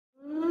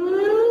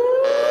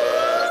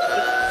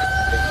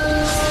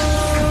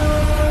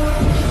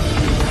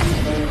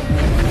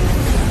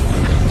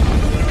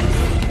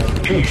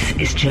This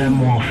is Germ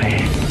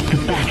Warfare,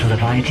 the battle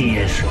of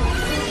ideas.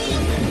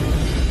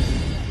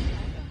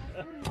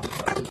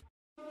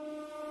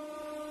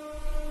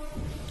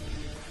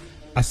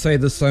 I say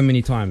this so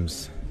many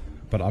times,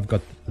 but I've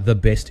got the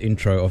best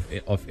intro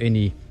of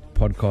any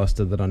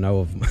podcaster that I know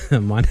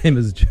of. My name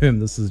is Germ.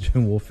 This is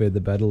Germ Warfare,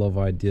 the battle of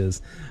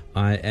ideas.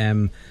 I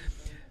am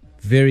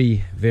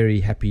very, very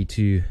happy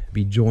to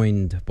be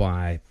joined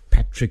by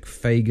Patrick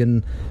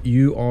Fagan.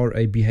 You are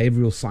a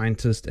behavioral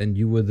scientist and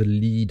you were the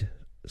lead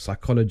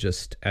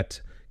psychologist at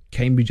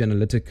Cambridge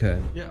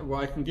Analytica. Yeah, well,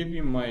 I can give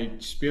you my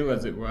spiel,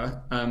 as it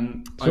were.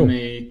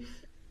 Sure.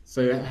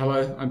 So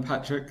hello, I'm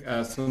Patrick.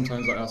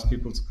 Sometimes I ask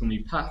people to call me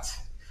Pat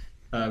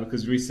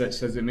because research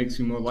says it makes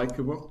me more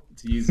likable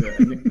to use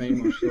a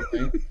nickname or a short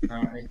name,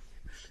 apparently.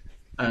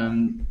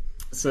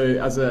 So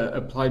as an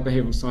applied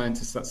behavioral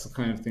scientist, that's the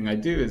kind of thing I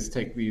do, is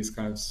take these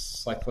kind of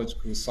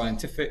psychological,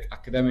 scientific,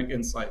 academic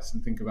insights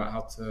and think about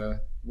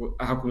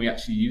how can we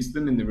actually use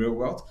them in the real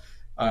world,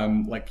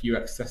 like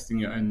UX testing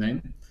your own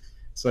name.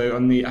 So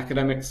on the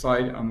academic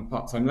side, I'm a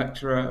part-time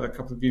lecturer at a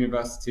couple of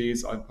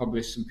universities. I've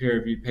published some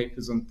peer-reviewed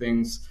papers on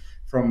things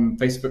from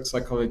Facebook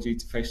psychology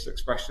to facial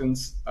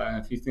expressions,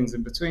 a few things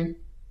in between.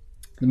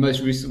 The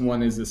most recent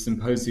one is a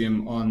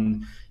symposium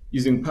on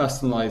using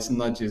personalized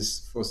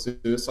nudges for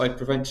suicide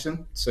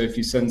prevention. So if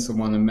you send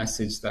someone a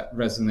message that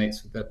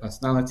resonates with their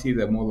personality,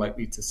 they're more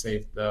likely to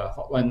save the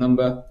hotline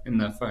number in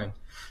their phone.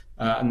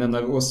 And then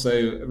I've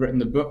also written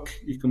a book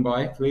you can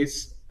buy,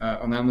 please,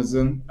 on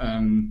Amazon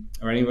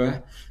or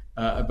anywhere,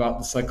 about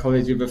the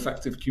psychology of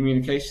effective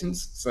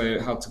communications. So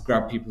how to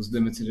grab people's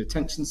limited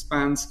attention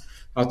spans,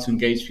 how to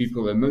engage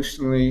people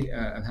emotionally,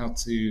 and how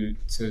to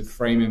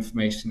frame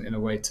information in a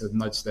way to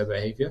nudge their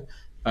behavior.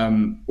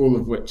 All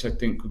of which I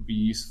think would be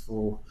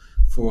useful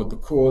for the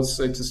cause,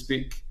 so to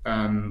speak,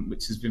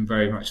 which has been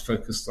very much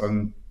focused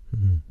on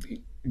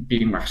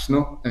being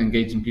rational and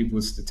engaging people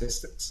with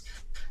statistics.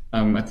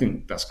 I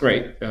think that's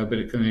great, but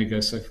it can only go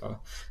so far.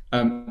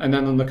 And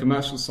then on the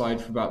commercial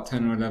side, for about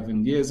 10 or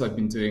 11 years, I've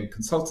been doing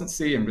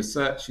consultancy and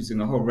research using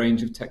a whole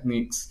range of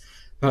techniques,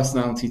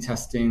 personality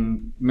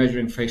testing,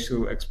 measuring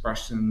facial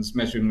expressions,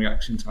 measuring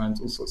reaction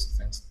times, all sorts of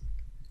things.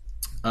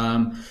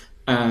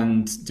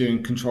 And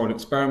doing controlled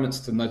experiments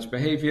to nudge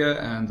behavior.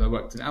 And I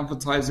worked in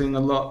advertising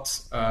a lot,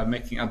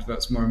 making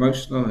adverts more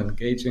emotional and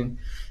engaging.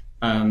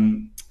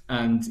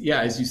 And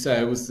yeah, as you say,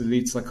 I was the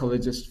lead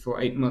psychologist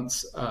for 8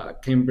 months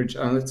at Cambridge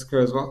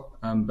Analytica as well.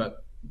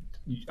 But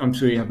I'm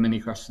sure you have many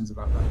questions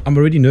about that. I'm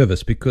already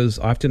nervous because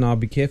I have to now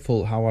be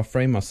careful how I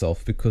frame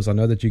myself, because I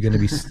know that you're going to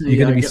be you're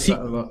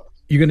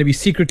going to be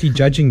secretly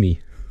judging me.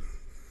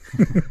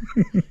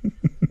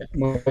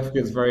 My wife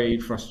gets very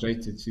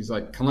frustrated. She's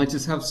like, "Can I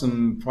just have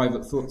some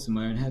private thoughts in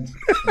my own head?"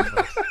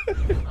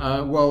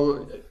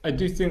 Well, I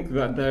do think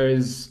that there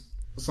is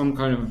some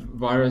kind of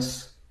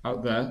virus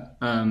out there.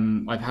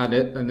 I've had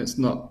it, and it's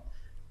not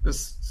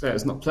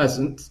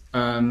pleasant,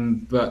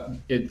 but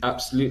it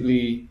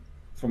absolutely,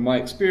 from my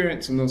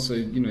experience, and also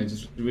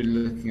just really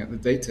looking at the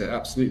data,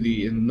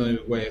 absolutely in no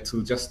way at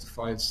all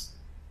justifies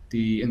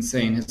the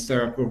insane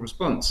hysterical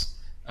response.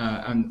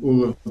 And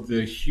all of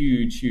the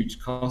huge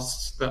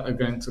costs that are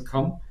going to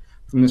come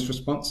from this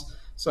response.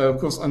 So, of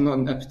course, I'm not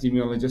an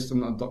epidemiologist, I'm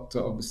not a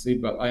doctor, obviously,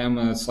 but I am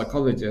a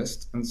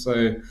psychologist. And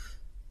so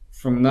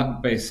from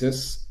that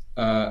basis,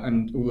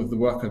 and all of the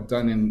work I've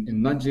done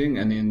in nudging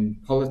and in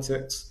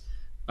politics,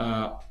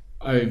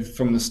 I've,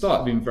 from the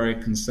start, been very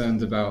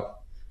concerned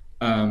about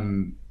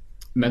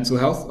mental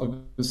health,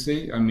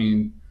 obviously. I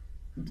mean,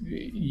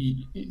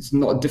 it's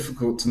not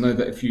difficult to know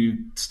that if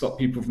you stop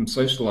people from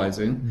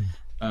socializing,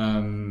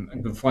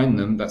 and confine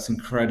them, that's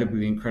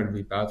incredibly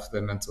bad for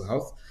their mental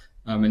health.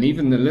 And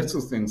even the little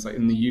things, like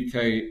in the UK,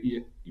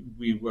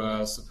 we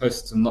were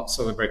supposed to not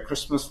celebrate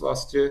Christmas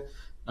last year.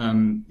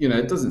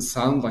 It doesn't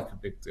sound like a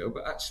big deal,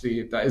 but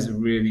actually that is a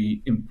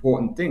really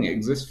important thing. It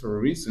exists for a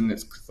reason.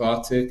 It's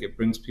cathartic. It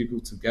brings people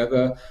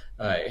together.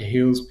 It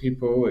heals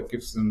people. It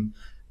gives them,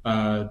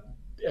 it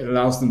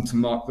allows them to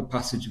mark the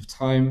passage of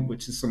time,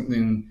 which is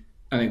something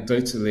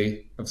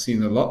anecdotally I've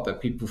seen a lot, that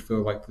people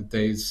feel like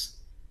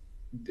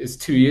it's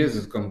 2 years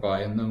has gone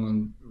by and no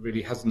one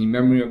really has any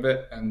memory of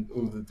it, and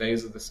all the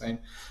days are the same.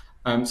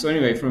 So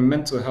anyway, from a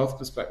mental health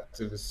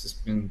perspective, it's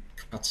just been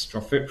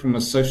catastrophic. From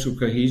a social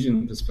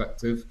cohesion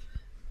perspective,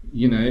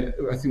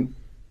 I think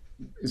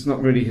it's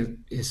not really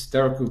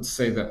hysterical to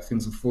say that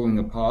things are falling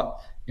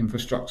apart,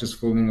 infrastructure's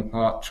falling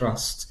apart,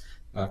 trust,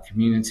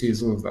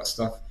 communities, all of that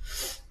stuff.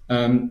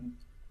 And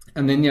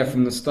then, yeah,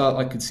 from the start,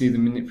 I could see the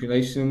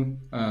manipulation,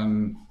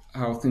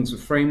 how things were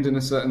framed in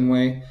a certain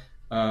way,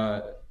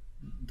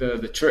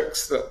 the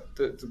tricks that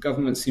the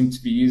government seemed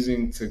to be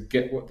using to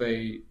get what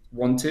they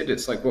wanted.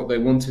 It's like what they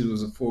wanted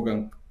was a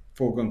foregone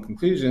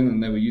conclusion,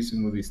 and they were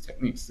using all these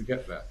techniques to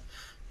get there.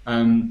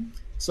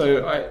 So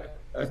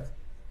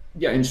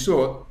in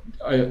short,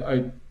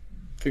 I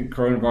think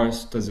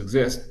coronavirus does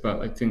exist,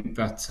 but I think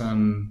that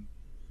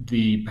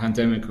the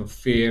pandemic of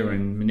fear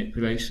and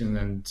manipulation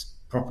and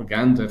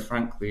propaganda,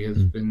 frankly,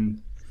 has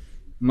been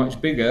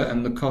much bigger,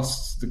 and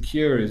the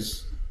cure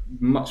is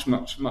much,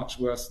 much, much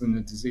worse than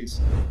the disease.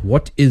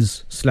 What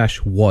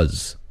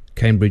is/was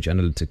Cambridge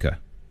Analytica?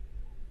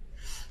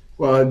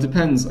 Well, it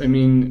depends. I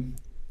mean,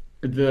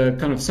 the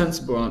kind of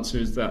sensible answer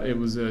is that it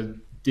was a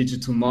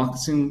digital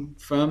marketing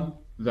firm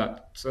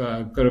that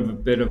got a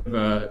bit of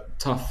a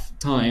tough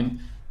time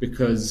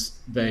because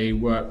they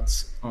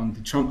worked on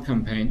the Trump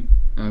campaign.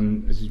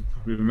 And as you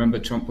probably remember,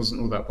 Trump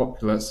wasn't all that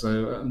popular.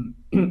 So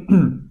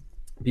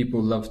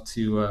people loved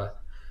to...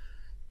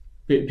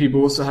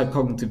 people also had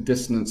cognitive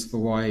dissonance for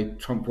why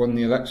Trump won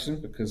the election,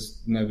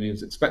 because nobody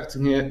was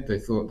expecting it. They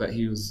thought that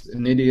he was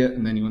an idiot,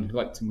 and anyone who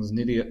liked him was an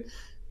idiot.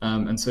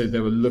 And so they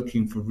were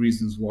looking for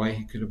reasons why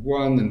he could have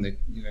won, and they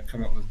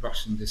come up with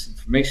Russian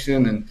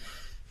disinformation and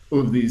all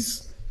of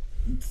these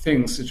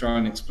things to try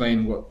and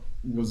explain what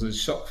was a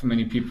shock for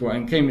many people.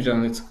 And Cambridge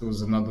Analytica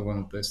was another one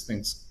of those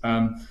things.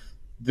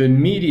 The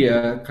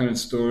media kind of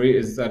story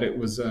is that it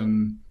was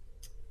kind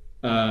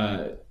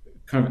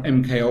of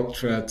MK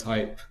Ultra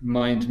type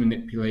mind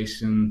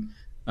manipulation,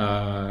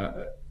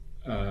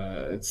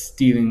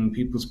 stealing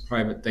people's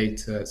private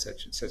data,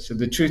 etc., etc.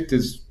 The truth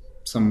is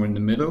somewhere in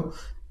the middle.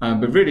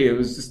 But really, it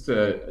was just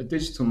a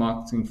digital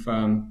marketing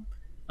firm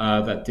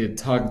that did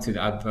targeted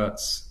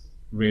adverts,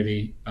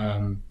 really,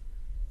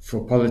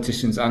 for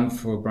politicians and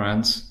for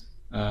brands,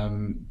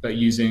 but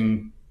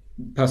using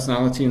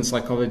personality and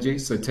psychology.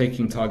 So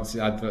taking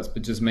targeted adverts,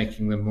 but just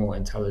making them more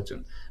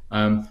intelligent.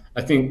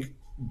 I think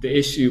the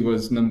issue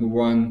was, number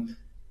one,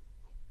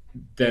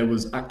 there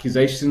was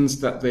accusations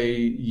that they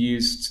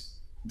used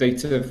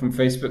data from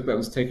Facebook that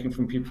was taken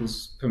from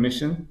people's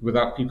permission,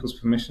 without people's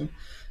permission.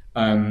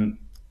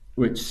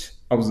 Which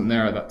I wasn't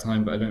there at that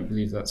time, but I don't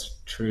believe that's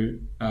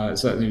true.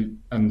 Certainly,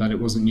 and that it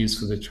wasn't used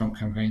for the Trump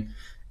campaign.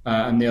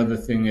 And the other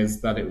thing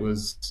is that it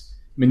was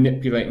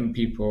manipulating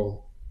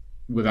people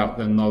without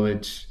their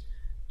knowledge.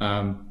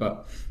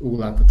 But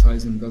all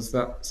advertising does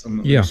that, so I'm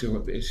not really sure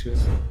what the issue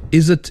is.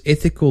 Is it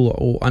ethical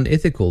or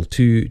unethical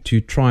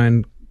to try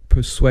and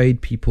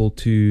persuade people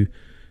to,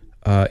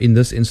 in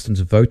this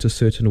instance, vote a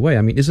certain way?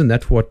 I mean, isn't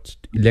that what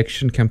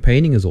election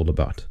campaigning is all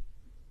about?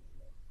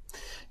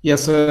 Yeah,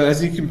 so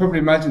as you can probably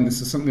imagine, this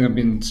is something I've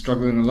been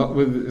struggling a lot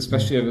with,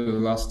 especially over the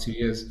last 2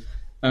 years.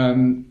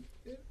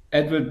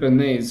 Edward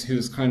Bernays,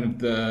 who's kind of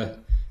the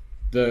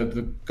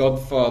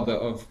godfather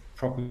of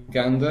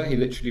propaganda, he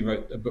literally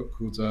wrote a book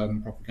called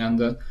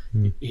Propaganda.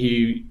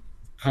 He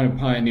kind of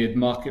pioneered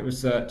market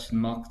research and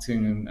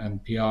marketing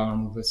and PR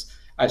and all this.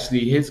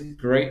 Actually, his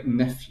great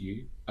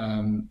nephew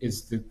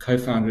is the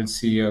co-founder and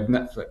CEO of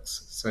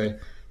Netflix. So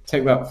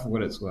take that for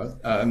what it's worth.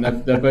 And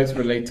they're both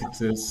related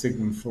to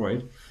Sigmund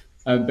Freud.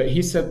 But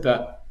he said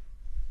that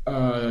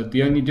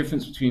the only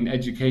difference between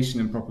education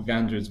and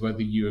propaganda is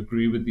whether you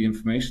agree with the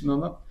information or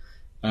not.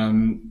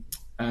 And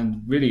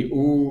really,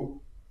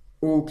 all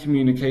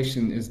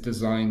communication is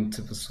designed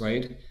to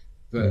persuade.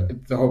 The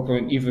whole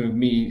point, even of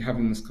me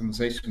having this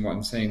conversation, what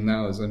I'm saying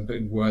now is I'm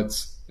putting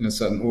words in a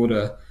certain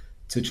order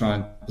to try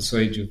and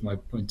persuade you of my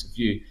point of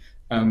view.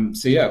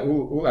 So yeah,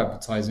 all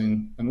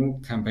advertising and all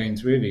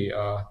campaigns really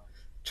are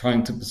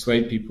trying to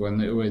persuade people, and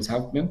they always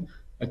have been.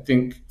 I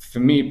think for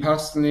me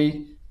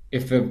personally,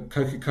 if a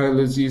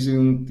Coca-Cola is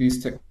using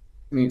these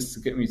techniques to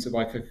get me to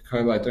buy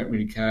Coca-Cola, I don't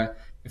really care.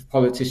 If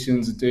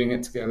politicians are doing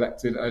it to get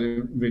elected, I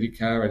don't really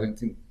care. I don't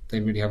think they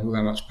really have all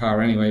that much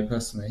power anyway,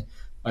 personally.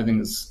 I think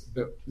it's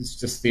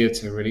just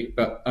theatre, really.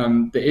 But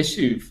the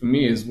issue for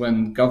me is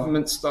when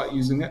governments start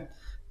using it.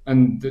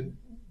 And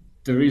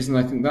the reason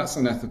I think that's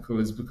unethical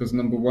is because,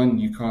 number one,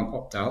 you can't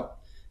opt out.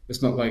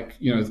 It's not like,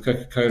 with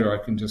Coca-Cola, I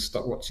can just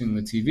stop watching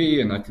the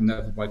TV and I can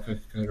never buy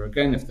Coca-Cola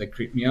again if they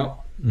creep me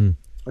out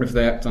or if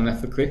they act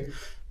unethically.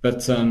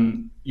 But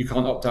you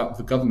can't opt out of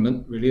the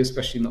government, really,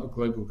 especially not a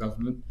global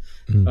government.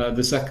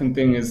 The second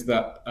thing is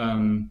that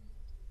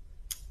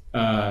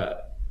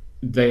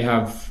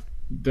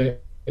the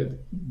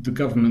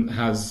government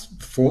has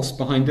force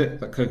behind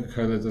it that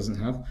Coca-Cola doesn't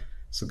have.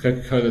 So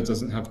Coca-Cola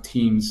doesn't have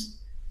teams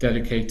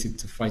dedicated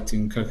to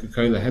fighting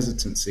Coca-Cola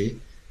hesitancy.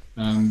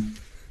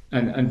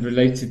 And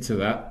related to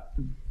that,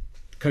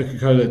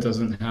 Coca-Cola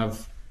doesn't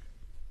have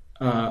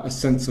a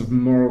sense of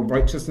moral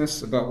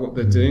righteousness about what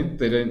they're doing.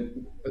 They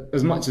don't,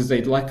 as much as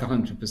they'd like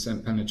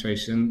 100%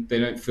 penetration, they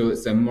don't feel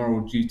it's their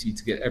moral duty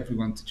to get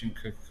everyone to drink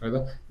Coca-Cola.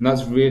 And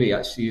that's really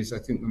actually is, I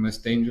think, the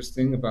most dangerous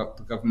thing about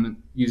the government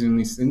using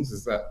these things,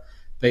 is that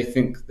they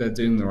think they're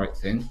doing the right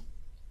thing,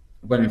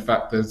 when in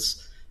fact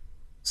there's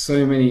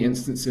so many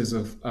instances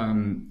of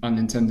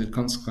unintended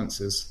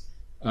consequences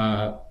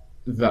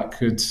that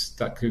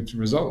could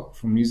result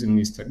from using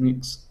these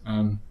techniques.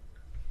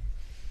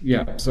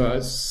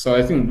 So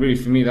I think really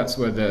for me that's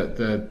where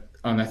the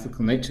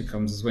unethical nature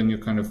comes, is when you're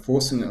kind of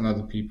forcing it on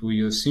other people.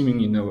 You're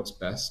assuming you know what's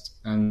best,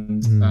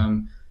 and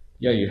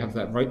you have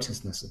that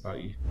righteousness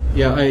about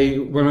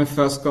you. When I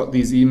first got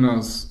these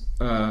emails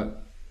a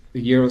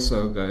year or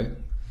so ago,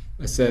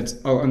 I said,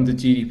 under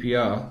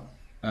GDPR,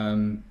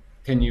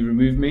 can you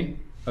remove me?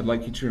 I'd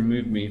like you to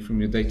remove me from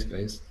your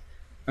database.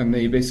 And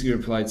they basically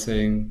replied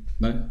saying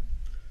no,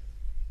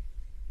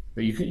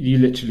 that you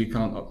literally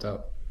can't opt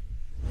out.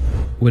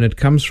 When it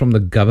comes from the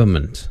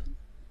government,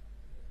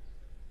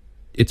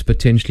 it's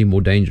potentially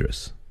more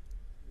dangerous.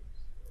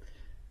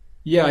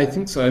 Yeah, I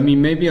think so. I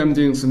mean, maybe I'm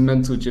doing some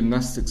mental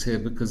gymnastics here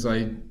because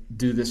I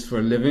do this for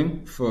a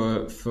living,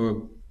 for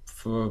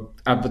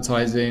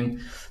advertising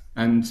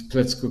and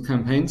political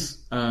campaigns.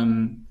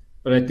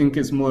 But I think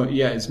it's more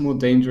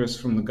dangerous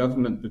from the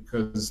government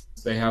because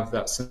they have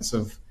that sense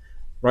of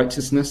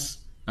righteousness.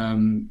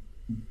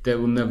 They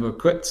will never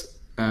quit,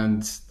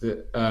 and they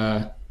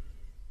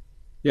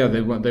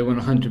want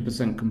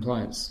 100%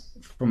 compliance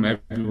from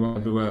everyone,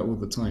 everywhere, all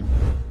the time.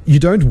 You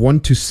don't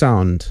want to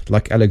sound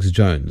like Alex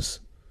Jones,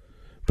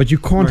 but you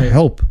can't Right.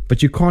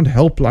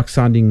 help like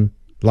sounding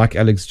like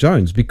Alex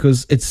Jones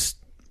because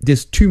there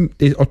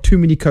are too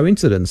many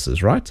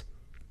coincidences, right?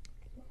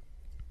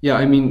 Yeah,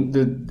 I mean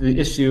the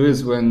issue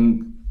is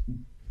when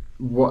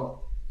what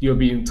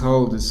you're being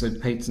told is so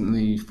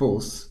patently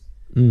false.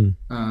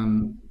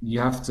 You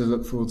have to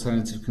look for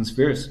alternative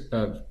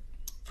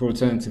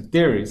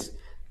theories,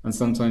 and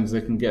sometimes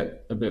they can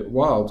get a bit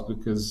wild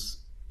because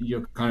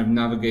you're kind of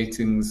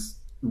navigating this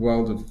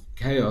world of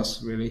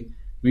chaos. Really,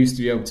 we used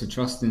to be able to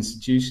trust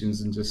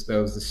institutions and just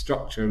there was the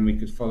structure and we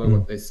could follow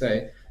what they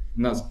say,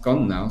 and that's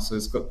gone now. So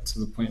it's got to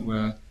the point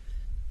where,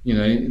 you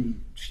know,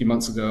 a few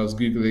months ago I was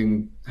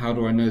Googling, how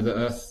do I know the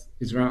Earth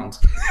is round?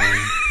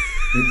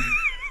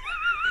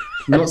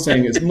 I'm not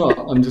saying it's not,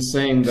 I'm just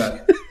saying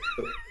that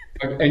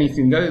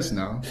anything goes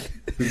now.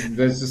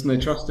 There's just no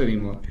trust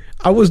anymore.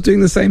 I was doing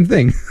the same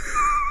thing.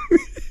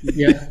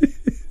 Yeah.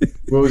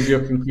 What was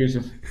your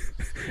conclusion?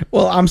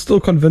 Well, I'm still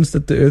convinced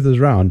that the Earth is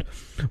round,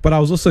 but I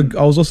was also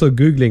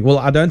Googling. Well,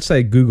 I don't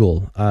say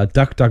Google,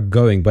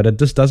 DuckDuckGoing, but it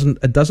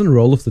doesn't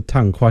roll off the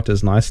tongue quite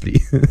as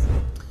nicely.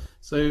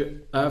 So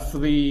for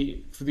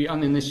the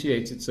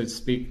uninitiated, so to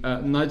speak,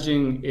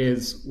 nudging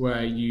is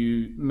where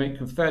you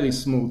make a fairly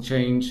small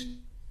change,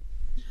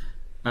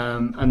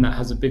 and that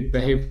has a big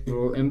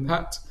behavioral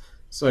impact.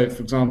 So,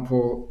 for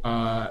example,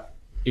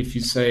 if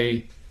you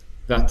say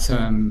that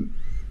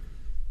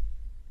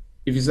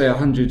if you say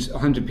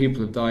 100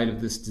 people have died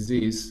of this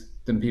disease,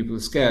 then people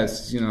are scared.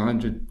 You know,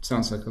 100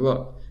 sounds like a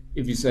lot.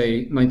 If you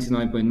say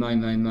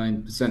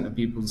 99.999% of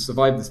people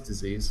survive this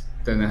disease,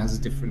 then it has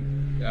a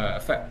different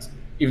effect.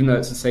 Even though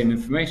it's the same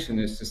information,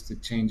 it's just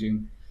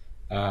changing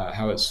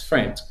how it's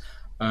framed.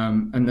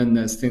 And then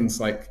there's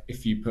things like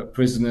if you put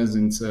prisoners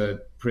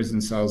into prison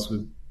cells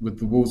with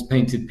the walls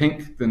painted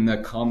pink, then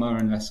they're calmer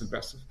and less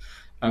aggressive.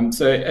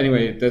 So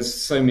anyway, there's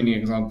so many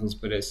examples,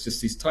 but it's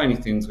just these tiny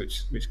things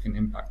which can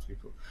impact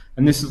people.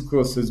 And this, of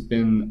course, has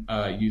been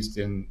used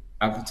in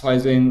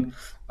advertising.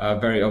 A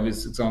very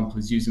obvious example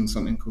is using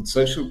something called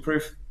social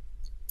proof,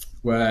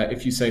 where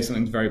if you say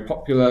something's very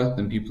popular,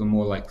 then people are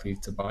more likely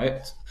to buy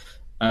it.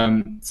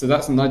 So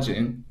that's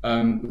nudging.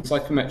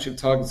 Psychometric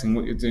targeting,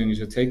 what you're doing is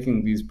you're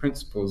taking these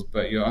principles,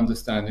 but you're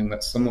understanding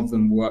that some of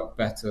them work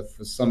better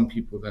for some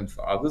people than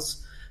for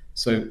others.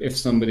 So if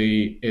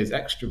somebody is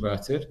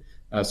extroverted,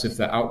 so if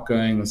they're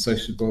outgoing and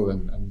sociable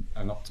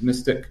and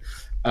optimistic,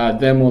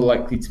 they're more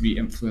likely to be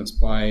influenced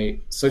by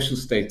social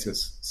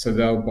status. So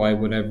they'll buy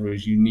whatever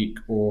is unique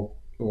or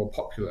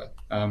popular.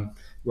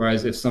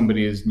 Whereas if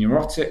somebody is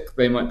neurotic,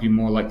 they might be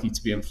more likely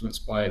to be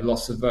influenced by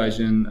loss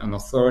aversion and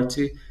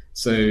authority.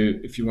 So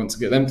if you want to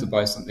get them to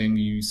buy something,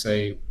 you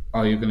say,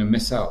 oh, you're going to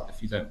miss out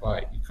if you don't buy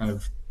it.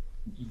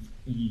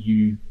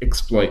 You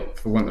exploit,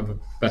 for want of a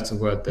better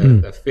word,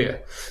 their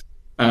fear.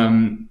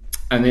 And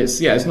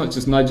it's not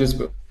just nudges,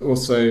 but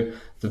also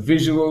the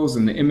visuals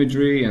and the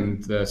imagery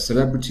and the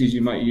celebrities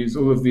you might use.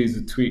 All of these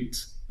are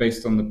tweaked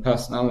based on the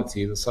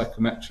personality, the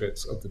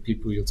psychometrics of the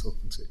people you're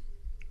talking to.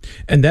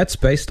 And that's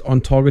based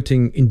on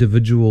targeting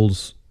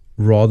individuals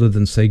rather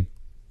than, say,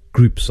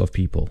 groups of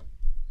people.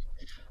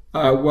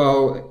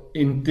 Well,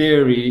 in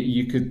theory,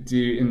 you could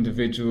do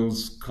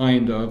individuals,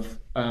 kind of.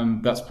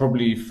 That's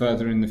probably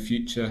further in the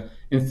future.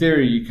 In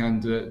theory, you can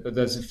do it, but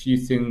there's a few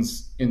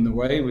things in the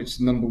way, which,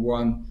 number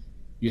one,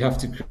 you have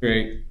to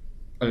create,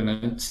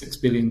 6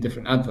 billion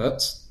different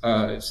adverts.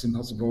 It's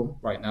impossible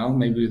right now.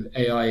 Maybe with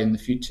AI in the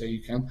future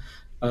you can.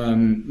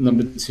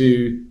 Number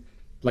two,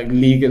 like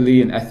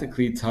legally and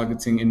ethically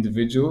targeting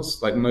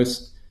individuals. Like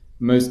most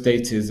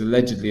data is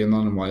allegedly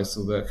anonymized,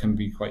 although it can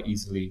be quite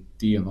easily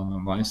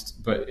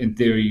de-anonymized. But in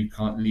theory, you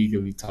can't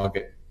legally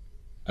target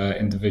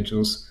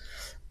individuals.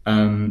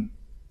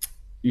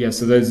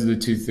 So those are the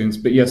two things.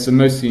 But so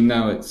mostly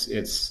now it's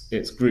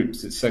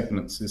groups, it's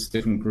segments, it's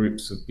different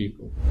groups of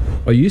people.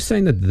 Are you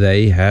saying that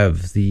they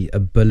have the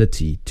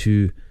ability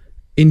to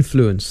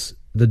influence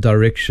the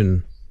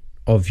direction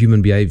of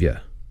human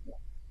behavior?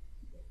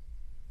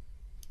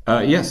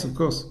 Yes, of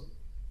course.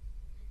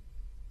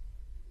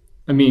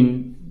 I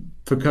mean,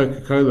 for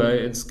Coca-Cola,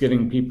 it's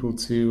getting people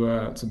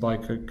to buy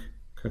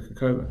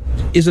Coca-Cola.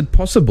 Is it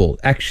possible,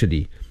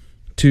 actually,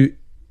 to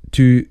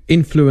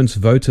influence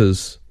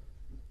voters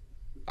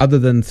other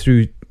than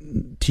through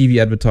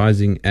TV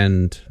advertising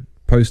and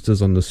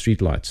posters on the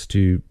streetlights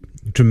to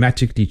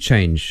dramatically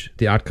change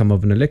the outcome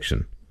of an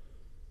election?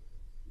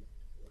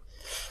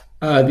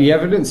 The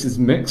evidence is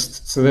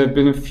mixed. So there have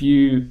been a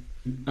few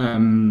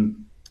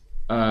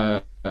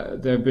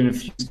there have been a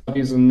few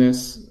studies on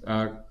this,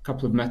 a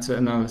couple of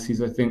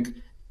meta-analyses, I think,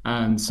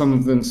 and some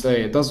of them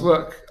say it does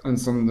work, and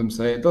some of them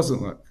say it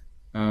doesn't work,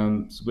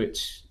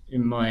 which,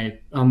 in my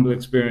humble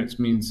experience,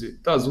 means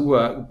it does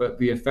work, but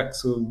the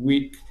effects are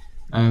weak,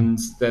 and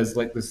there's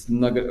like this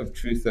nugget of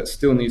truth that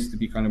still needs to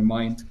be kind of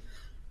mined.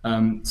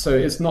 So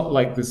it's not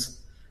like this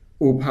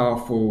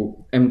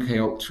all-powerful MK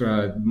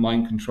Ultra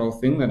mind control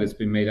thing that it's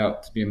been made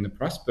out to be in the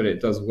press, but it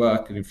does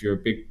work. And if you're a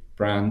big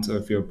brand, or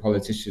if you're a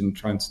politician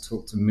trying to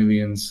talk to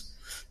millions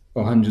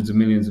or hundreds of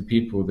millions of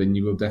people, then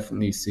you will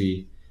definitely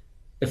see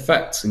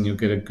effects and you'll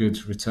get a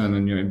good return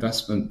on your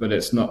investment. But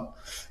it's not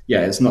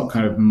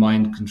kind of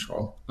mind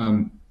control.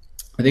 I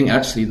think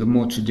actually the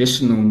more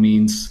traditional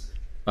means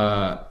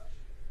are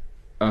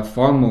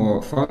far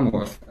more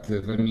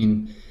effective. I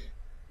mean,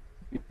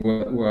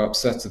 we're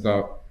upset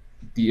about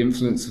the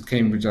influence of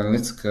Cambridge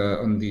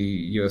Analytica on the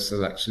US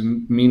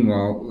election.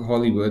 Meanwhile,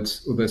 Hollywood,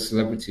 all those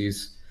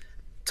celebrities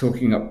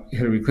talking up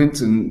Hillary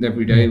Clinton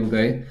every day, all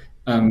day,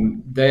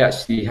 they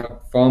actually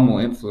have far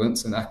more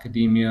influence, and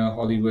academia,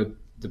 Hollywood,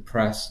 the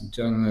press, and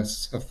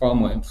journalists have far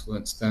more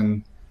influence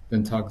than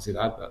targeted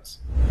adverts.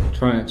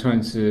 Trying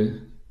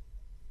to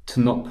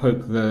not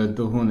poke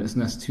the hornet's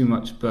nest too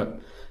much, but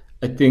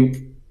I think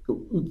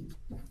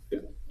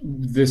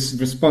this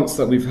response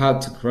that we've had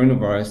to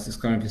coronavirus, this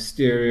kind of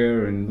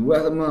hysteria and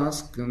wear the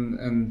mask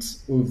and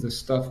all of this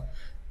stuff,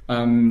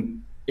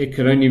 it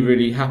could only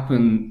really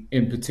happen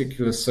in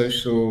particular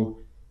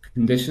social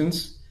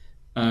conditions.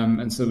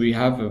 And so we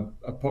have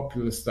a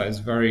populace that is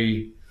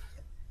very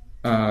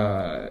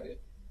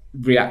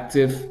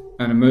reactive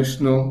and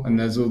emotional, and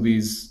there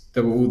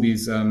were all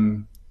these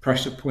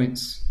pressure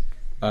points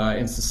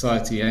in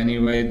society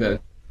anyway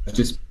that have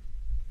just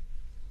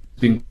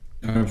been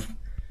kind of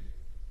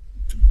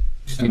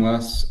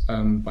worse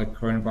by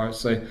coronavirus.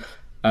 So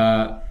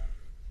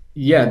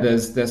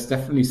there's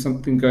definitely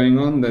something going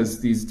on. There's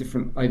these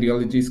different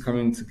ideologies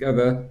coming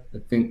together. I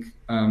think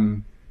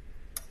I'm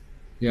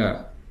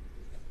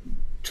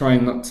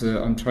trying not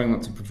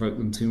to provoke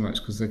them too much,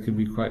 because they could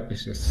be quite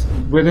vicious.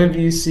 Whenever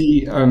you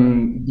see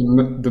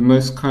the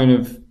most kind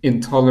of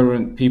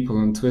intolerant people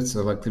on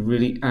Twitter, like the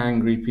really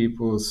angry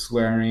people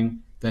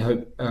swearing, they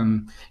hope.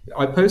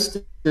 I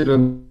posted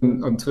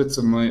on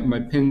Twitter. My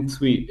pinned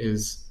tweet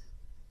is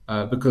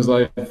because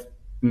I've,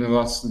 in the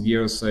last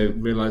year or so,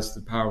 realized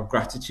the power of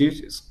gratitude.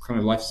 It's kind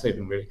of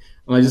life-saving, really.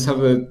 And I just have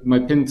my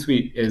pinned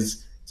tweet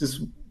is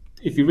just,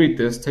 if you read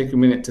this, take a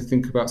minute to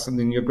think about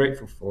something you're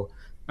grateful for.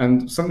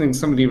 And something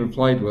somebody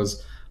replied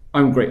was,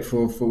 I'm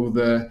grateful for all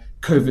the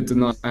COVID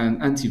deniers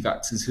and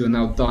anti-vaxxers who are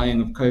now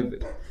dying of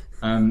COVID.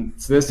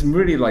 So there's some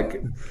really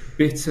like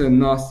bitter,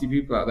 nasty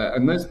people out there.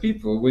 And those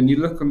people, when you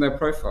look on their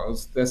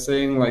profiles, they're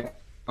saying like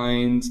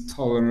kind,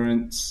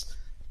 tolerance.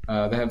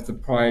 They have the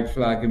pride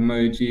flag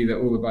emoji. They're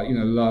all about,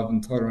 love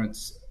and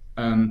tolerance.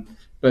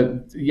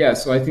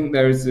 So I think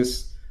there is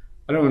this,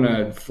 I don't want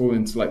to fall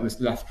into like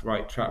this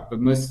left-right trap, but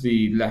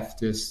mostly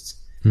leftist,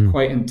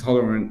 quite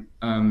intolerant.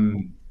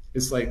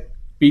 It's like,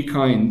 be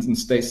kind and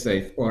stay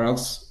safe, or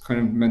else kind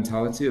of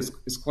mentality is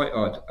quite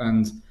odd.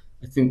 And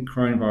I think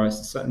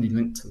coronavirus is certainly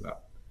linked to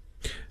that.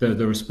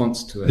 The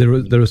response to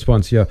it. The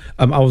response, yeah.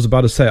 I was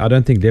about to say, I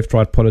don't think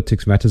left-right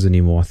politics matters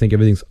anymore. I think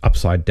everything's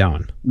upside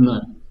down.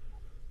 No.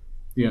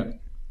 Yeah.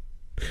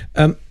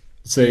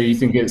 So you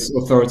think it's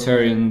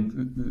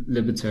authoritarian,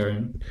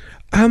 libertarian?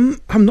 I'm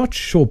not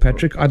sure,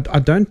 Patrick. I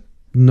don't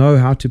know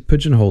how to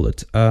pigeonhole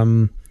it.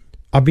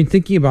 I've been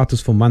thinking about this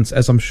for months,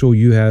 as I'm sure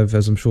you have,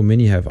 as I'm sure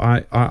many have.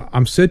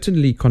 I'm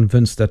certainly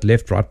convinced that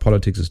left-right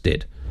politics is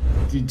dead.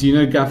 Do you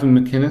know Gavin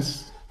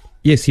McInnes?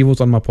 Yes, he was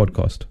on my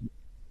podcast.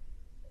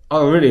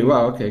 Oh, really?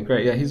 Wow. Okay,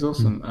 great. Yeah, he's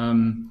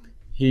awesome.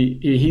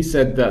 He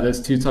said that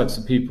there's two types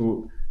of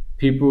people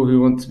who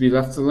want to be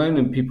left alone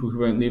and people who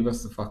won't leave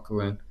us the fuck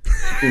alone.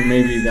 I think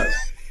maybe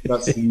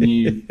that's the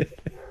new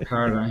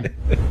paradigm.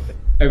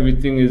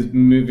 Everything is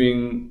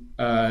moving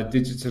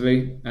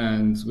digitally,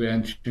 and we're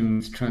entering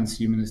this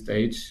transhumanist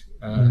age.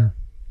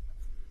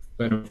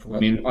 But I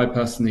mean, I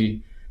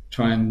personally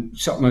try and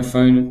shut my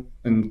phone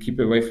and keep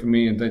it away from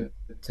me and don't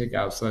take it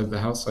outside the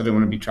house. I don't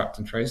want to be trapped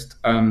and traced.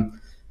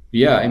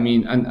 Yeah, I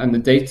mean, and the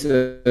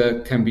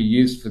data can be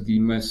used for the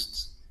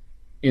most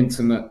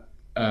intimate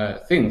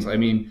things. I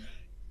mean,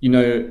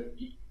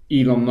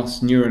 Elon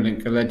Musk's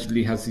Neuralink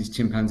allegedly has these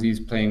chimpanzees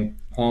playing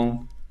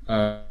Pong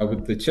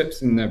with the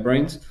chips in their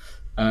brains,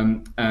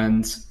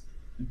 and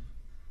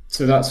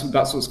so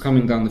that's what's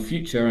coming down the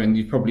future. And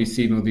you've probably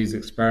seen all these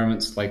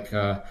experiments, like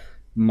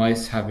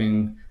mice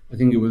having, I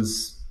think it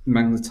was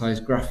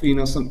magnetized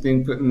graphene or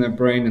something put in their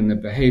brain, and their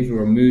behavior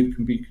or mood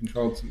can be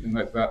controlled, something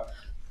like that.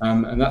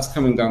 And that's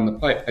coming down the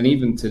pipe. And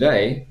even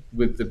today,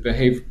 with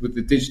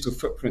the digital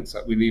footprints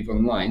that we leave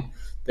online,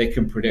 they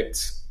can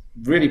predict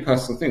really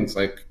personal things.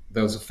 Like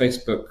there was a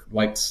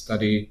Facebook-liked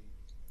study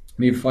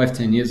maybe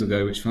 5-10 years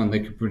ago, which found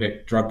they could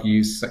predict drug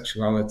use,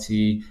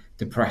 sexuality,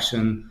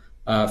 depression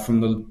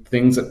from the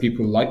things that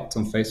people liked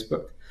on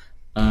Facebook.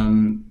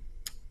 And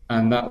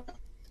that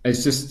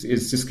it's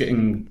just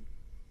getting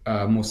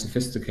more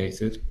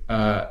sophisticated.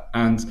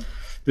 And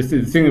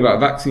the thing about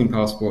vaccine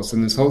passports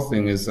and this whole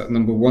thing is that,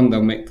 number one,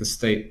 they'll make the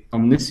state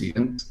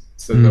omniscient,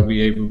 so they'll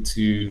be able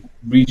to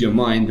read your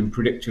mind and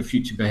predict your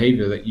future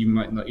behavior that you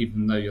might not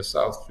even know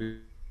yourself through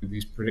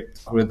these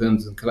predictive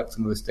algorithms and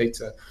collecting all this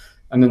data.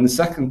 And then the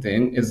second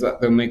thing is that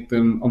they'll make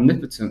them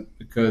omnipotent,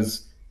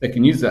 because they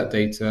can use that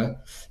data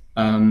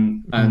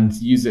and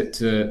use it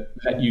to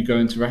let you go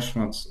into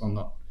restaurants or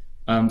not.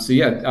 So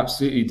yeah,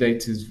 absolutely,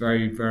 data is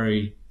very,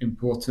 very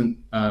important,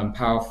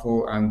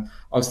 powerful. And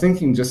I was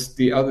thinking just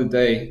the other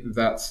day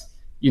that,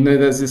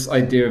 there's this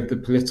idea of the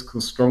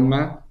political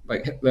strongman,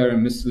 like Hitler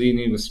and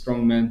Mussolini were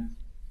strongmen,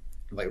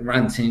 like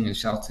ranting and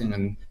shouting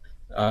and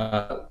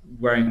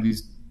wearing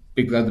these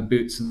big leather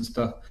boots and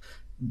stuff.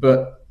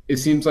 But it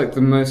seems like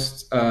the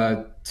most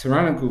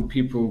tyrannical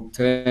people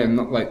today are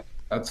not like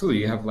at all.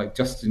 You have like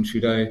Justin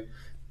Trudeau,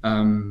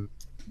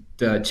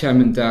 the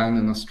Chairman Dan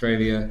in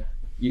Australia.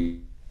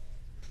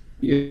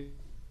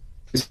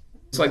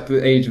 It's like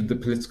the age of the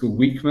political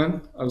weak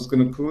man, I was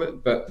going to call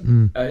it. But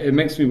it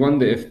makes me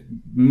wonder if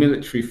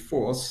military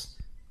force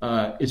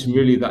is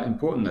really that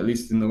important, at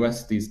least in the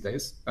West these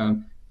days,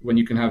 when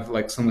you can have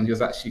like someone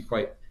who's actually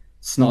quite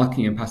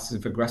snarky and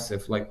passive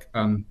aggressive, like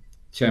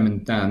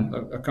Chairman Dan,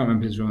 I can't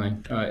remember his real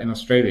name, in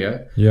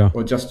Australia,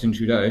 or Justin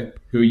Trudeau,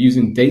 who are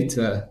using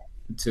data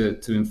to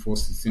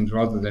enforce these things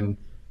rather than,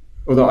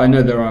 although I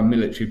know there are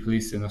military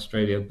police in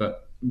Australia,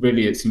 but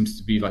really it seems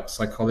to be like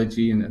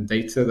psychology and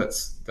data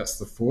that's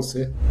the force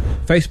here.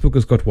 Facebook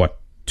has got, what,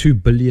 2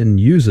 billion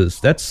users?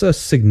 That's a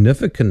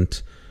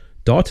significant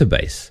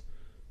database.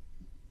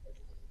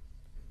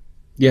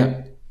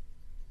 Yeah,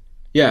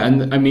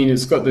 and I mean,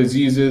 it's got those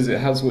users, it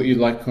has what you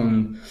like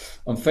on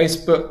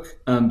Facebook,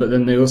 but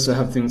then they also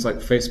have things like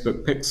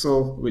Facebook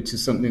Pixel, which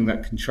is something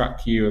that can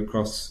track you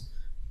across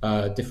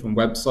different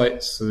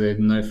websites. So they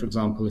know, for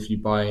example, if you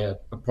buy a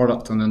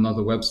product on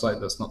another website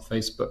that's not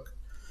Facebook.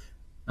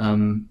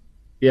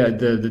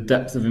 The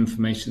depth of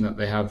information that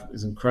they have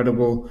is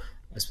incredible.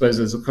 I suppose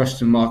there's a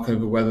question mark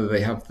over whether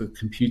they have the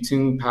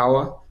computing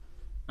power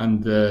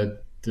and the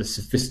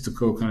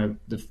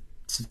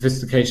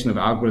sophistication of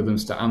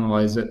algorithms to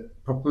analyze it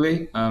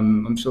properly.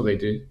 I'm sure they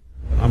do.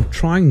 I'm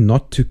trying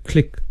not to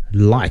click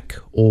like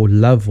or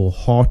love or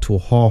heart or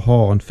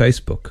ha-ha on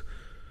Facebook.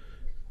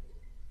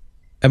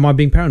 Am I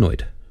being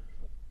paranoid?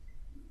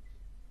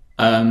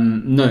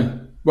 No.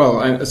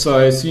 Well, so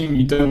I assume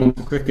you don't want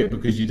to click it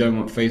because you don't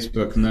want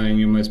Facebook knowing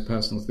your most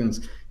personal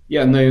things.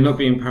 Yeah, no, you're not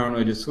being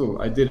paranoid at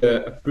all. I did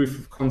a proof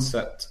of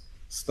concept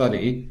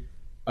study,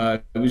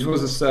 which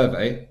was a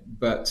survey,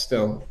 but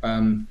still,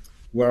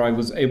 where I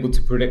was able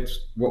to predict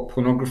what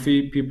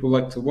pornography people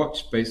like to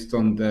watch based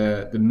on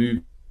the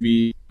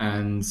movie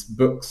and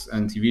books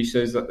and TV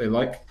shows that they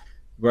like.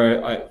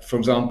 Where for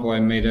example, I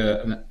made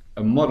a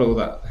model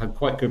that had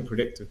quite good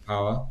predictive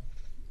power,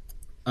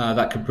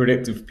 that could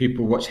predict if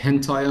people watch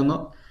hentai or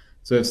not.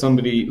 So if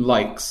somebody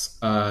likes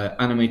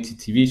animated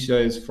TV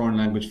shows, foreign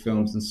language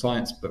films, and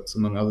science books,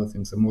 among other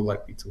things, they're more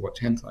likely to watch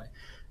hentai.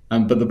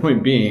 But the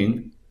point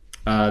being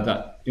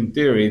that in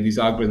theory, these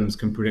algorithms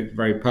can predict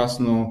very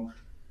personal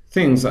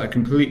things that are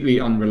completely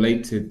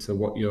unrelated to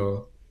what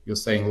you're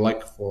saying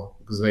like for,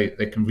 because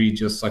they can read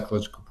your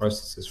psychological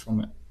processes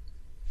from it.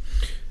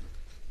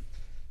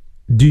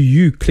 Do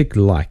you click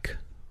like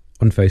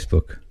on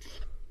Facebook?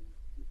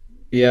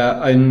 Yeah,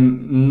 I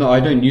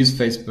don't use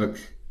Facebook.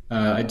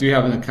 I do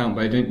have an account,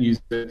 but I don't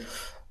use it.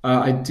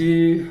 I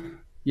do.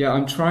 Yeah,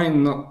 I'm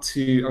trying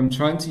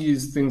to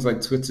use things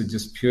like Twitter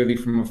just purely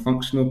from a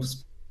functional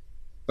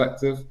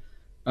perspective,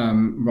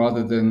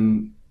 rather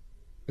than.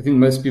 I think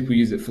most people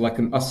use it for like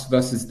an us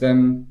versus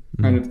them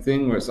kind of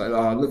thing, where it's like,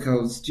 oh, look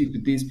how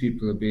stupid these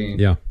people are being.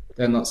 Yeah,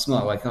 they're not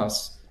smart like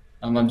us.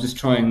 I'm just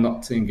trying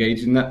not to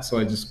engage in that, so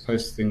I just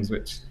post things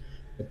which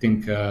I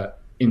think are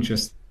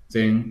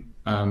interesting.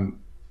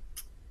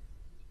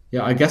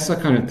 I guess I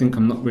kind of think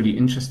I'm not really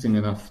interesting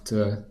enough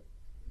for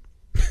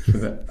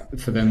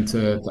them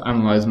to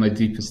analyze my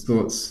deepest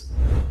thoughts.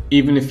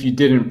 Even if you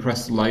didn't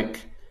press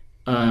like,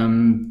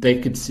 they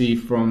could see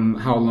from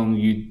how long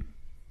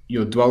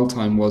your dwell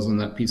time was on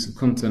that piece of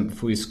content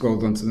before you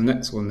scrolled on to the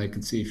next one. They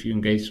could see if you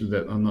engaged with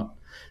it or not.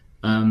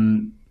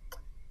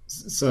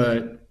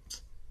 So,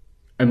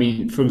 I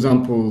mean, for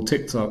example,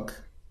 TikTok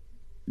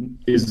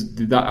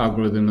that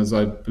algorithm, as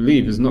I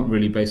believe, is not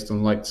really based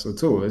on likes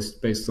at all. It's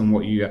based on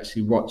what you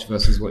actually watch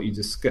versus what you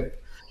just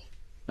skip.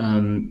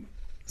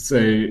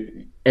 So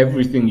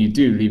everything you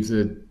do leaves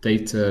a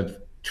data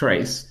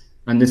trace,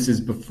 and this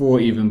is before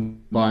even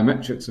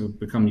biometrics have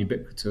become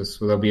ubiquitous,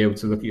 where they'll be able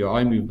to look at your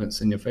eye movements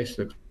and your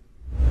facial expression.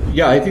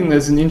 Yeah, I think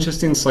there's an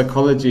interesting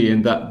psychology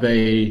in that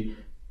they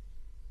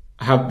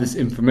have this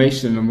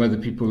information on whether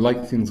people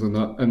like things or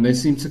not, and they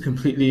seem to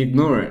completely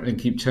ignore it and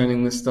keep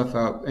churning this stuff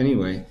out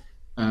anyway.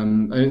 I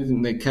don't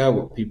think they care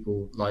what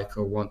people like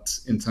or want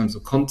in terms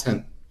of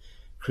content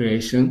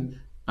creation.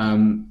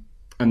 And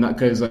that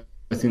goes, I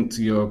think,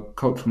 to your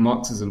cultural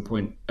Marxism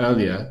point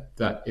earlier,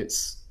 that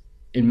it's,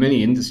 in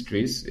many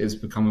industries, it's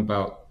become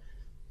about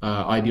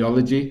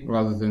ideology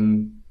rather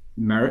than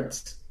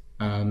merit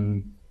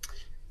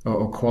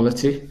or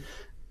quality.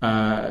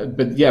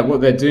 But yeah,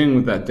 what they're doing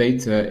with that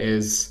data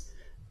is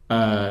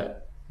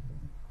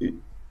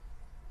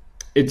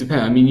it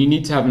depends. I mean, you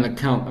need to have an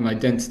account and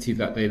identity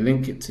that they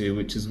link it to,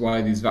 which is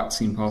why these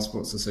vaccine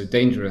passports are so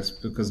dangerous,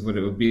 because what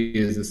it would be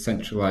is a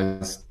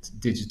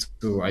centralized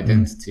digital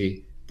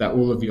identity that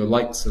all of your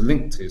likes are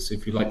linked to. So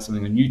if you like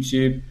something on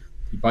YouTube,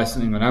 you buy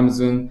something on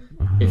Amazon,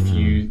 if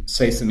you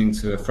say something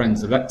to a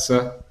friend's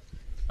Alexa,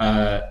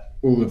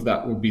 all of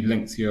that will be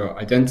linked to your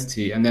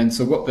identity. And then,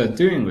 so what they're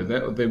doing with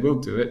it, or they will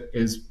do it,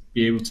 is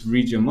be able to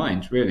read your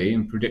mind, really,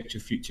 and predict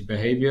your future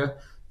behavior,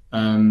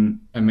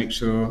 and make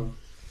sure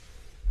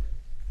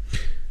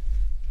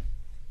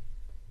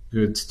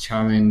good to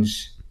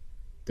challenge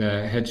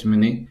the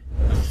hegemony.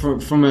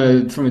 From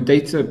a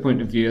data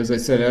point of view, as I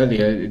said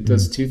earlier, it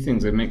does two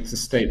things. It makes the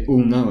state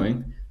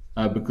all-knowing,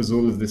 because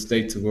all of this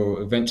data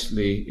will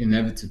eventually,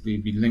 inevitably,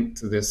 be linked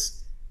to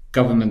this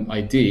government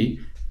ID,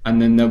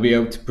 and then they'll be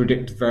able to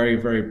predict very,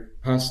 very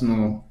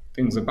personal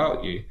things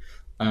about you.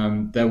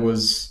 There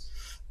was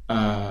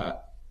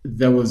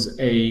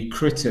a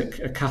critic,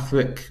 a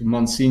Catholic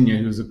Monsignor,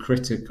 who was a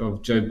critic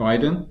of Joe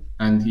Biden,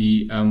 and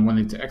he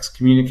wanted to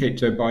excommunicate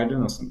Joe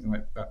Biden or something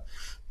like that.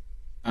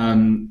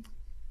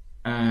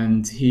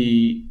 And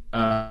he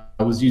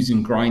was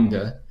using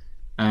Grindr,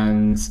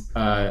 and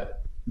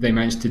they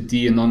managed to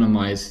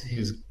de-anonymize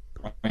his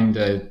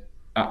Grindr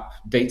app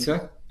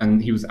data,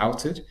 and he was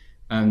outed.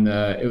 And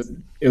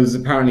it was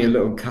apparently a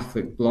little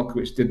Catholic blog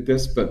which did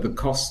this, but the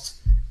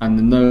cost and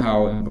the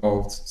know-how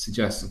involved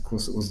suggests, of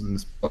course, it wasn't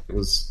this blog, it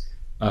was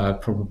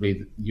probably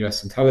the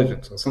US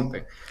intelligence or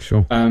something.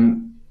 Sure.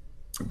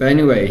 But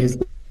anyway,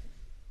 his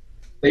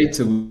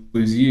data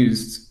was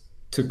used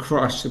to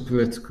crush a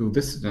political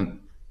dissident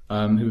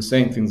who was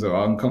saying things that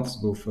are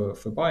uncomfortable for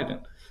Biden.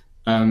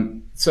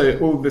 So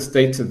all this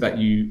data that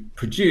you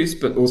produce,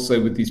 but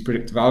also with these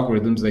predictive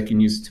algorithms, they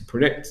can use to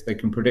predict. They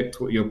can predict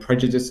what your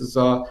prejudices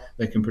are.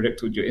 They can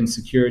predict what your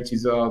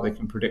insecurities are. They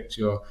can predict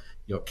your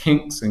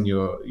kinks and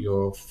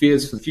your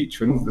fears for the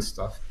future and all this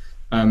stuff,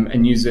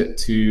 and use it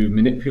to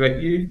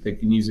manipulate you. They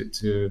can use it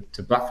to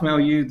blackmail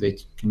you. They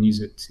can use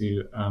it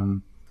to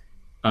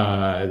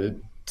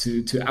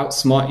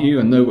outsmart you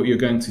and know what you're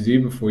going to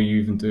do before you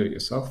even do it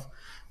yourself.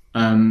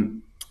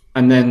 And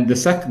then the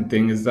second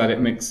thing is that it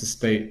makes the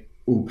state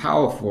all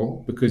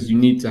powerful, because you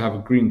need to have a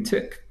green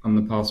tick on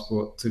the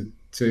passport to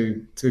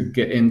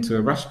get into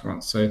a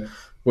restaurant. So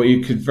what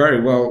you could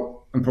very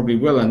well and probably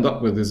will end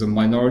up with is a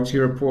Minority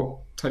Report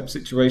type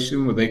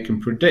situation where they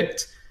can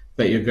predict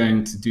that you're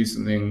going to do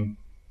something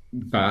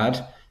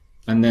bad,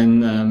 and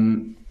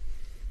then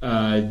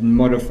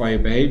modify your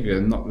behavior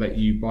and not let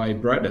you buy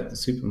bread at the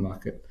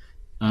supermarket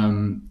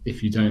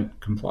if you don't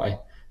comply.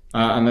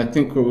 And I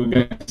think what we're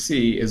going to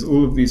see is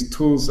all of these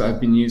tools that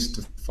have been used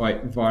to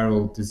fight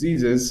viral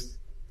diseases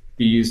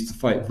be used to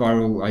fight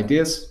viral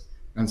ideas.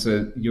 And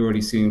so you're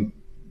already seeing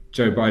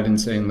Joe Biden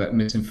saying that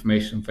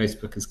misinformation on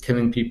Facebook is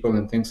killing people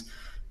and things.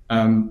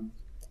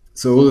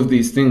 So all of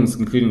these things,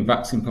 including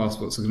vaccine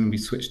passports, are going to be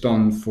switched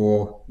on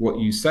for what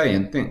you say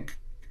and think.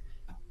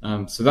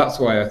 So that's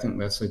why I think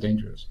they're so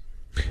dangerous.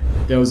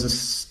 There was a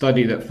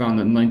study that found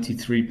that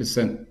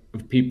 93%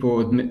 of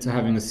people admit to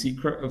having a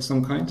secret of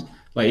some kind.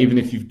 Like, even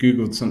if you've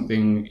Googled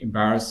something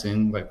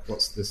embarrassing, like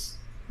what's this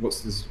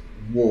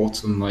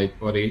wart on my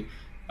body,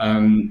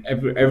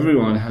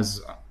 everyone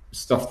has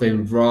stuff they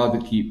would rather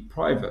keep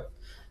private.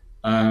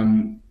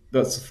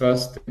 That's the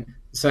first thing.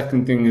 The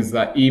second thing is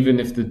that even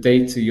if the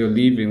data you're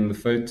leaving, the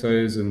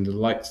photos and the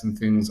likes and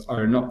things,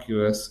 are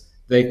innocuous,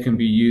 they can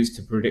be used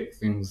to predict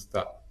things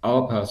that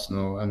are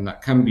personal and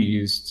that can be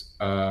used.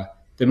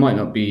 They might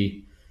not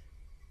be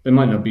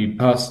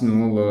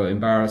personal or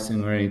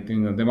embarrassing or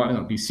anything, or they might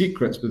not be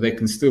secrets, but they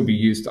can still be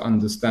used to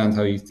understand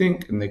how you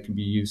think, and they can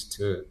be used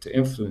to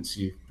influence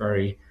you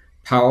very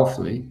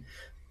powerfully.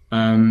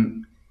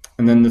 And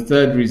then the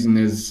third reason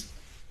is,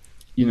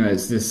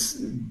 it's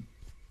this,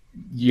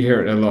 you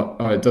hear it a lot,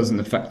 oh, it doesn't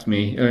affect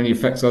me, it only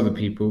affects other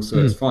people, so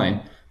it's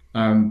fine.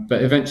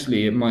 But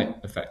eventually it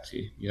might affect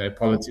you.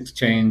 Politics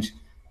change.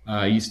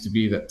 It used to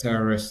be that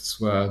terrorists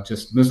were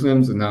just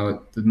Muslims, and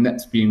now the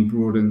net's being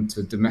broadened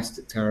to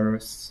domestic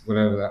terrorists,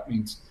 whatever that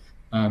means.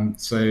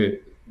 So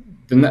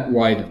the net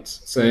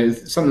widens. So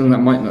it's something that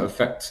might not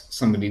affect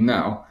somebody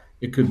now,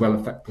 it could well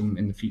affect them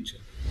in the future.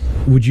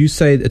 Would you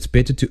say it's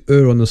better to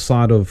err on the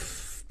side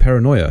of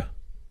paranoia?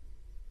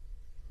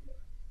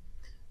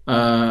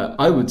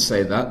 I would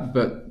say that,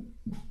 but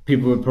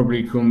people would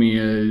probably call me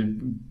a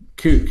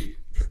kook.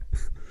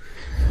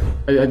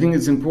 I think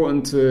it's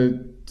important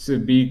to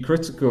be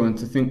critical and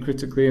to think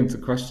critically and to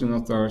question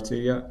authority.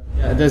 Yeah,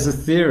 there's a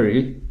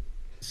theory,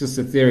 it's just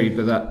a theory,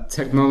 but that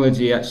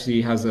technology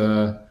actually has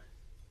a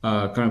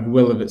kind of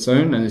will of its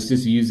own, and it's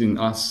just using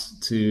us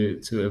to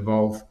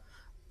evolve.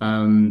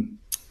 You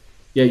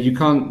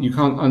can't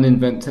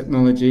uninvent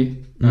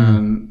technology,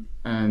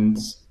 and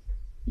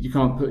you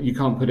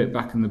can't put it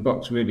back in the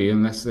box, really,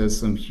 unless there's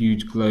some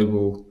huge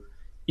global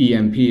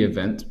EMP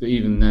event. But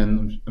even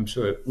then, I'm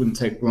sure it wouldn't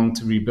take long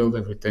to rebuild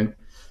everything.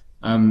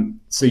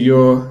 So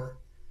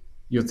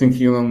you're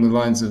thinking along the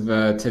lines of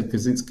Ted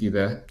Kaczynski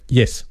there.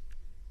 Yes.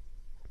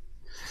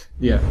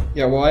 Yeah.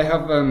 Well,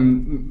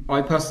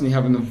 I personally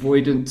have an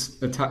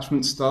avoidant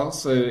attachment style.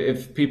 So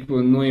if people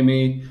annoy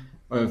me,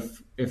 or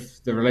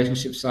if the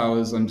relationship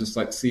sours, I'm just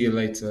like, see you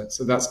later.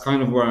 So that's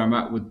kind of where I'm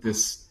at with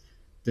this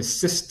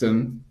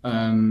system.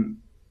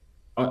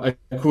 I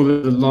call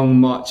it the long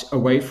march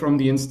away from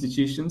the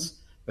institutions.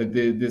 Like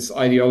this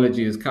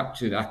ideology has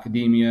captured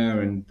academia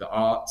and the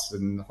arts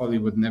and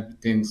Hollywood and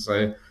everything.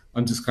 So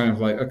I'm just kind of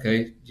like,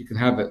 okay, you can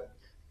have it.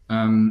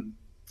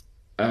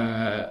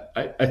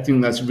 I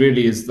think that's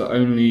really is the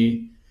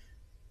only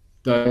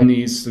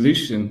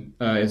solution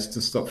is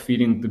to stop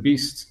feeding the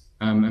beast.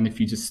 And if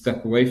you just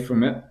step away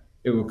from it,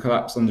 it will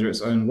collapse under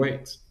its own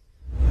weight.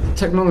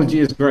 Technology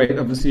is great.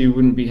 Obviously, you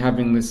wouldn't be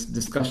having this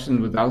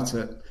discussion without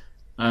it.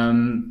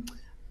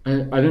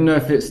 I don't know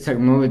if it's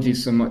technology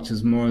so much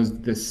as more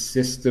as the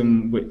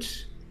system,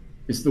 which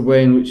is the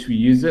way in which we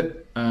use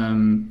it.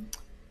 And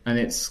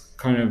it's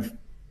kind of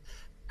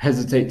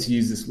hesitate to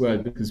use this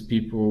word because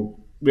people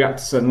react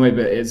a certain way,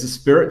 but it's a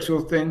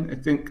spiritual thing, I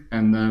think.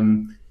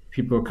 And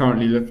people are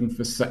currently looking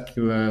for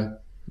secular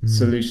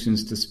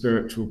solutions to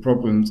spiritual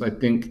problems. I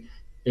think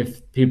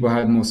if people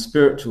had more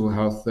spiritual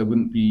health, there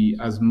wouldn't be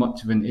as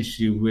much of an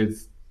issue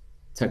with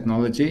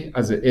technology.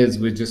 As it is,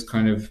 we're just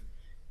kind of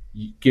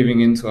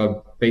giving into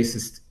our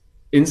basest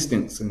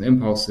instincts and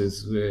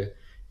impulses. We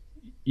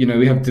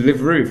have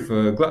Deliveroo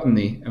for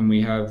gluttony, and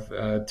we have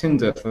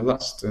Tinder for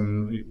lust,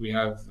 and we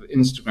have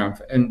Instagram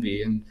for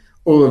envy, and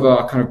all of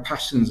our kind of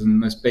passions and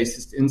most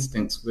basest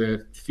instincts,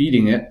 we're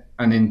feeding it,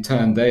 and in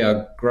turn they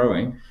are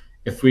growing.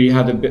 If we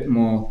had a bit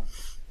more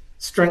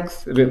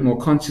strength, a bit more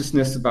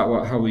consciousness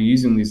about how we're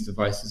using these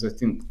devices, I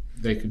think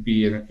they could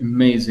be an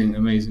amazing,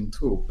 amazing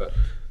tool. But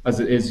as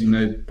it is,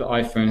 the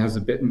iPhone has a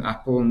bit of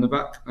Apple on the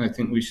back. I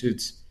think we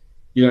should,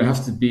 you don't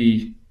have to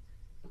be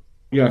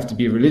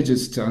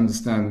religious to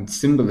understand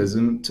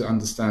symbolism, to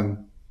understand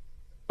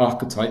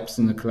archetypes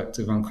in the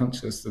collective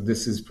unconscious. So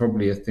this is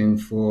probably a thing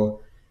for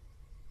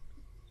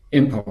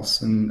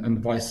impulse and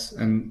vice.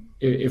 And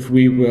if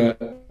we were,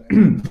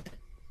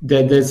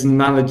 there's an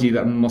analogy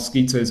that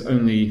mosquitoes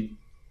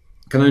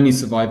can only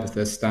survive if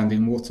they're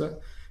standing water.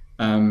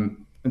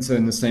 And so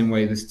in the same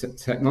way, this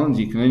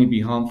technology can only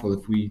be harmful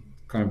if we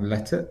kind of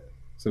let it.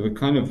 So we're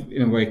kind of,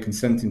 in a way,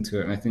 consenting to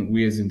it. And I think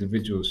we as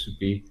individuals should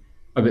be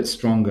a bit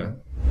stronger.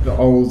 The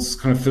old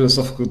kind of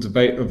philosophical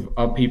debate of,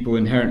 are people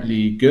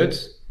inherently good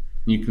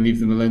and you can leave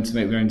them alone to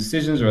make their own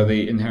decisions, or are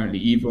they inherently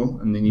evil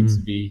and they need to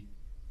be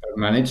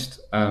managed?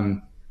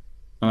 And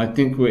I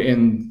think we're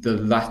in the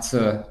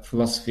latter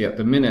philosophy at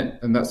the minute,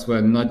 and that's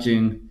where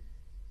nudging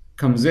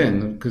comes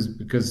in,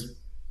 because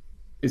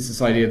it's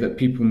this idea that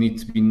people need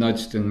to be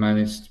nudged and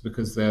managed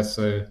because they're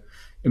so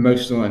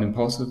emotional and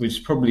impulsive, which is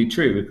probably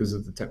true because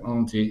of the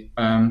technology.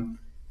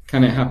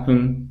 Can it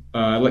happen?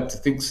 I like to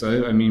think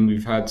so. I mean,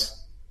 we've had,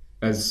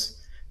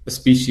 as a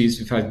species,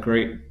 we've had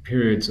great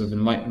periods of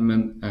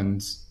enlightenment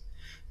and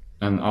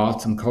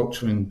art and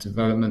culture and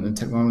development and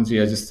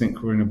technology. I just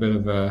think we're in a bit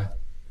of a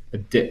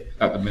dip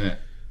at the minute,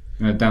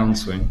 in a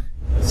downswing.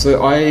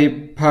 So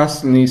I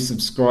personally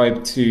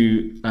subscribe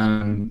to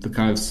the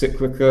kind of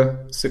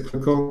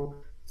cyclical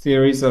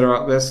theories that are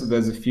out there. So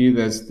there's a few.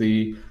 There's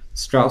the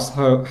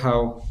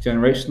Strauss-Howe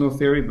generational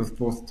theory, the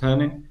fourth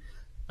turning.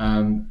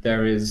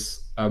 There is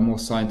a more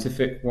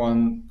scientific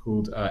one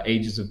called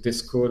Ages of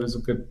Discord is a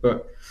good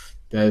book.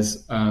 There's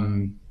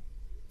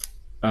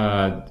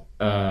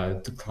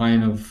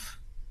Decline of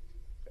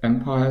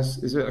Empires,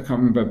 is it? I can't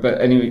remember. But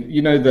anyway,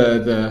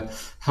 the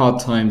hard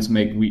times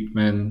make weak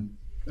men,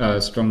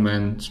 strong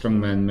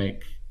men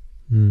make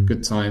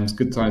good times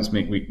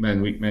make weak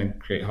men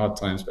create hard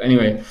times. But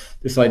anyway,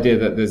 this idea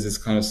that there's this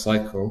kind of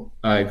cycle,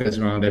 it goes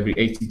around every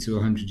 80 to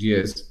 100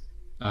 years.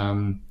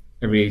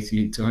 Every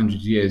 80 to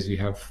 100 years you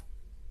have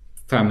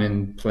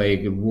famine,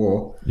 plague, and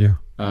war. Yeah.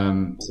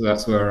 So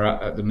that's where we're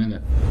at the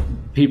minute.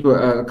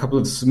 A couple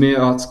of smear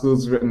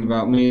articles written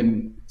about me,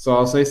 and so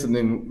I'll say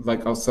something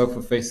like I'll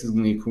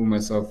self-effacingly call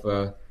myself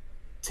a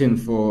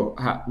tinfoil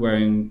hat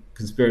wearing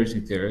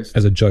conspiracy theorist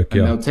as a joke.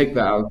 And they'll take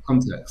that out of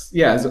context.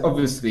 Yeah, as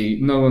obviously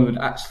no one would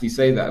actually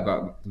say that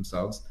about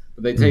themselves,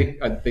 but they take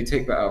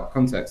that out of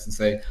context and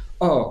say,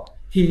 "Oh,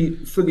 he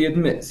fully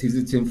admits he's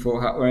a tinfoil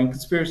hat wearing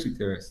conspiracy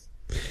theorist."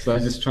 So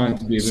I'm just trying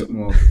to be a bit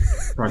more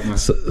pragmatic.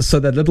 So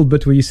that little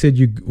bit where you said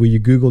you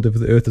Googled if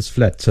the Earth is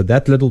flat, so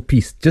that little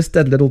piece, just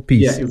that little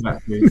piece. Yeah,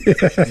 exactly.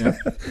 Yeah.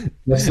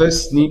 They're so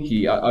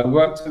sneaky. I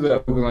worked with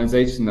an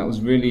organization that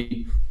was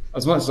really,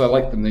 as much as I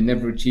liked them, they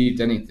never achieved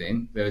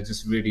anything. They were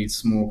just really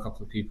small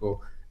couple of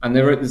people. And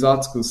they wrote this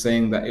article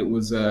saying that it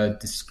was a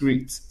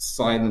discreet,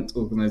 silent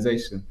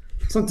organization.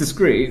 It's not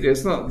discreet.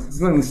 There's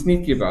nothing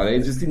sneaky about it.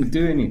 It just didn't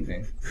do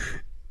anything.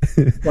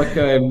 Like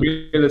a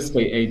real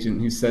estate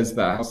agent who says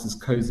that house is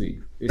cozy.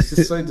 It's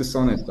just so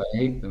dishonest. I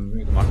hate them,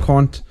 really. I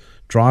can't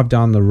drive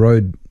down the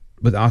road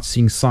without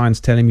seeing signs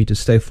telling me to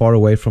stay far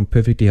away from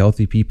perfectly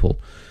healthy people.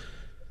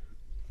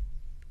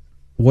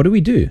 What do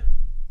we do?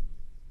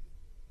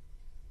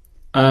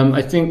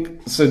 I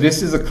think so.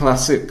 This is a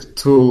classic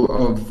tool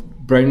of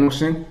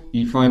brainwashing.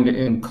 You find it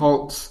in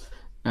cults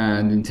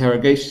and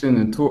interrogation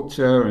and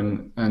torture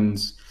and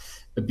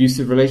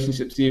abusive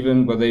relationships,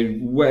 even where they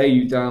wear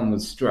you down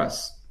with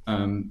stress.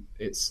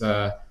 There's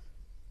an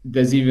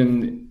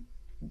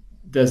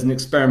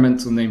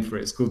experimental name for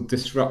it. It's called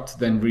disrupt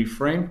then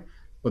reframe.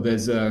 Or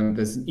there's an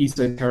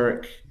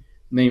esoteric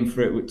name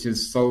for it, which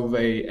is solve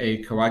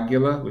a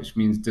coagula, which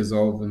means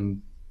dissolve and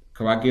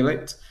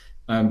coagulate.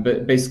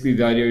 But basically,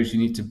 the idea is you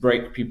need to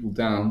break people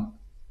down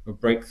or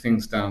break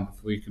things down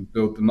before you can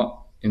build them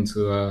up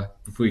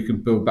before you can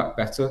build back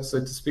better,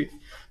 so to speak.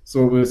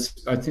 So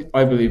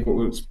I believe what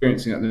we're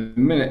experiencing at the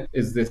minute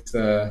is this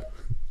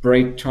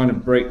trying to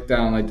break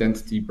down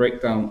identity, break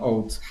down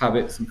old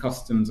habits and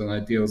customs and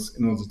ideals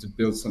in order to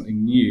build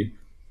something new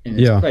in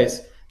its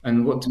place.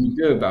 And what do we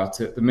do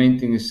about it? The main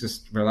thing is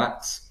just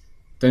relax.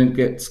 Don't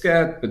get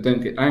scared, but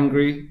don't get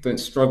angry. Don't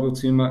struggle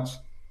too much.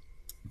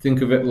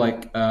 Think of it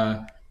like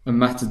a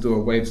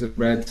matador waves a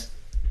red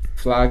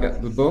flag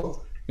at the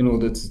bull in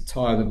order to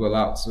tire the bull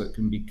out so it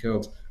can be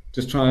killed.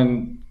 Just try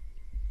and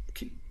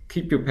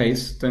keep your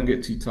pace. Don't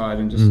get too tired,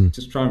 and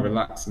just try and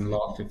relax and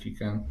laugh if you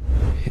can.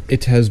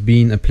 It has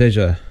been a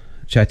pleasure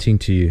chatting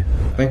to you.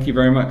 Thank you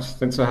very much.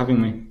 Thanks for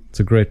having me. It's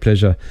a great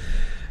pleasure.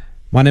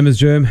 My name is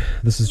Germ.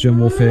 This is Germ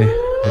Warfare,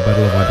 the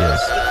Battle of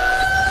Ideas.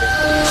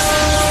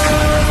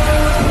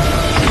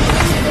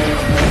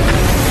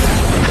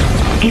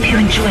 If you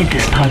enjoyed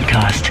this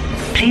podcast,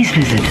 please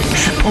visit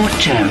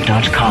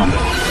supportgerm.com.